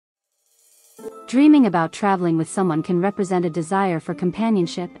Dreaming about traveling with someone can represent a desire for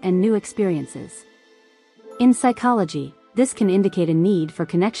companionship and new experiences. In psychology, this can indicate a need for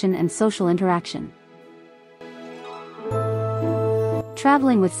connection and social interaction.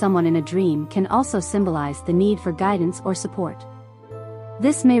 Traveling with someone in a dream can also symbolize the need for guidance or support.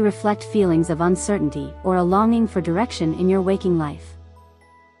 This may reflect feelings of uncertainty or a longing for direction in your waking life.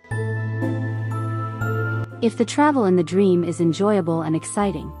 If the travel in the dream is enjoyable and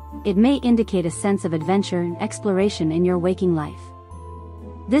exciting, it may indicate a sense of adventure and exploration in your waking life.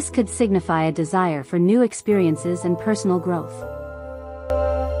 This could signify a desire for new experiences and personal growth.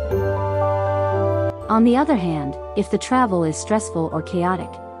 On the other hand, if the travel is stressful or chaotic,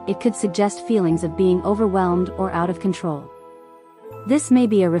 it could suggest feelings of being overwhelmed or out of control. This may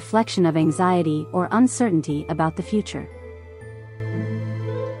be a reflection of anxiety or uncertainty about the future.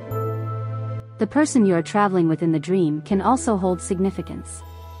 The person you are traveling with in the dream can also hold significance.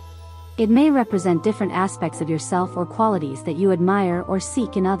 It may represent different aspects of yourself or qualities that you admire or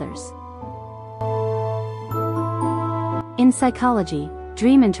seek in others. In psychology,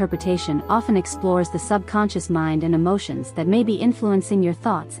 dream interpretation often explores the subconscious mind and emotions that may be influencing your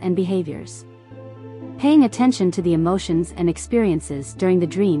thoughts and behaviors. Paying attention to the emotions and experiences during the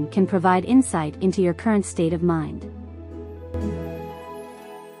dream can provide insight into your current state of mind.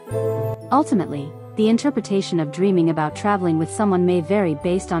 Ultimately, the interpretation of dreaming about traveling with someone may vary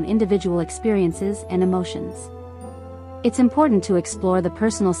based on individual experiences and emotions. It's important to explore the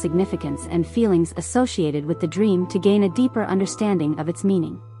personal significance and feelings associated with the dream to gain a deeper understanding of its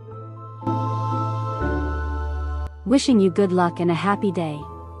meaning. Wishing you good luck and a happy day.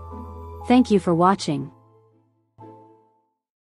 Thank you for watching.